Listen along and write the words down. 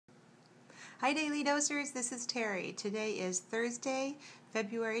Hi Daily Dosers, this is Teri. Today is Thursday,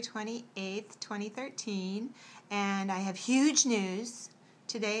 February 28th, 2013, and I have huge news.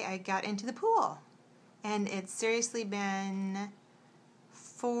 Today I got into the pool, and it's seriously been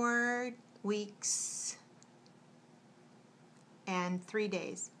 4 weeks and 3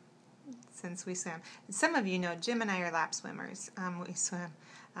 days since we swam. Some of you know Jim and I are lap swimmers. We swim.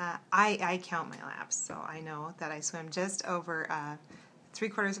 I count my laps, so I know that I swim just over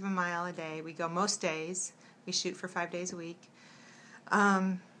 3/4 of a mile a day. We go most days. We shoot for 5 days a week.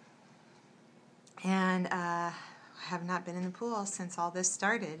 And I have not been in the pool since all this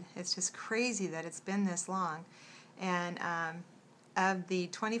started. It's just crazy that it's been this long. And of the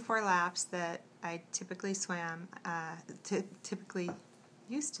 24 laps that I typically swam, typically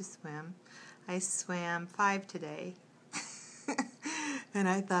used to swim, I swam 5 today. And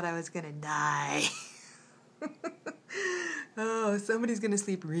I thought I was going to die. Oh, somebody's going to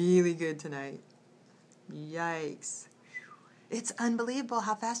sleep really good tonight. Yikes. It's unbelievable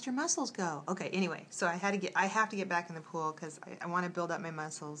how fast your muscles go. Okay, anyway, so I have to get back in the pool because I want to build up my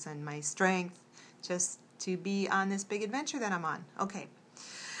muscles and my strength just to be on this big adventure that I'm on. Okay.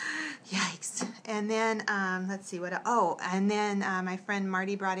 Yikes. And then, let's see what, and then my friend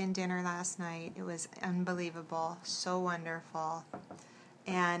Marty brought in dinner last night. It was unbelievable. So wonderful.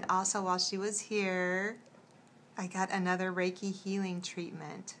 And also while she was here, I got another Reiki healing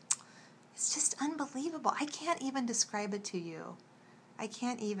treatment. It's just unbelievable. I can't even describe it to you. I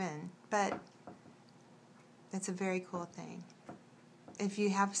can't even, but it's a very cool thing. If you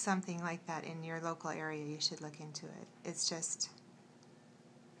have something like that in your local area, you should look into it. It's just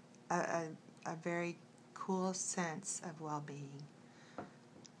a very cool sense of well-being.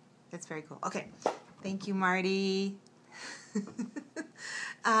 It's very cool. Okay. Thank you, Marty.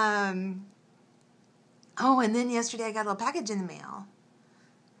 Oh, and then yesterday I got a little package in the mail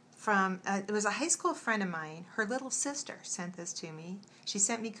from, it was a high school friend of mine. Her little sister sent this to me. She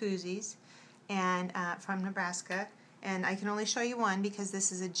sent me koozies and from Nebraska, and I can only show you one because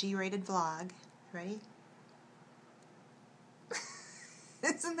this is a G-rated vlog. Ready?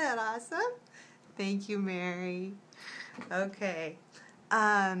 Isn't that awesome? Thank you, Mary. Okay.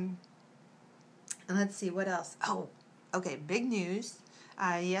 Let's see, what else? Oh, okay, big news.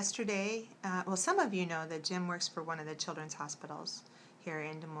 Yesterday, well, some of you know that Jim works for one of the children's hospitals here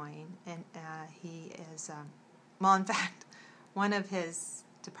in Des Moines, and he is, well, in fact, one of his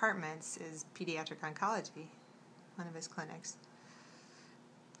departments is pediatric oncology, one of his clinics.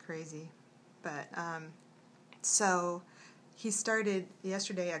 Crazy. But, so he started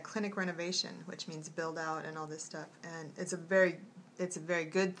yesterday a clinic renovation, which means build out and all this stuff, and it's a very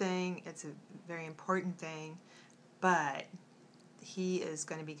good thing, it's a very important thing, but he is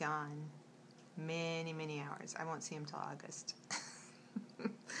going to be gone many, many hours. I won't see him till August.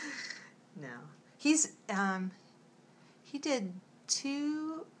 No. He did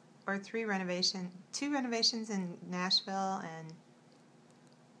 2 or 3 renovations in Nashville and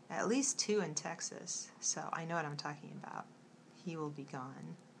at least 2 in Texas. So I know what I'm talking about. He will be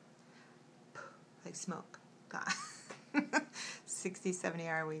gone. Like smoke. Gone. 60,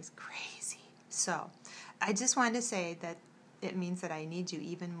 70-hour weeks. Crazy. So I just wanted to say that it means that I need you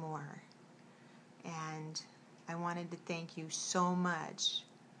even more. And I wanted to thank you so much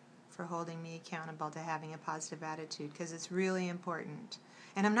for holding me accountable to having a positive attitude, because it's really important.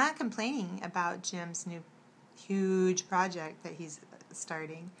 And I'm not complaining about Jim's new huge project that he's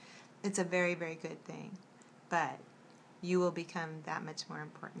starting. It's a very, very good thing. But you will become that much more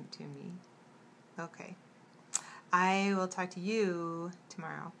important to me. Okay. I will talk to you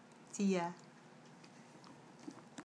tomorrow. See ya.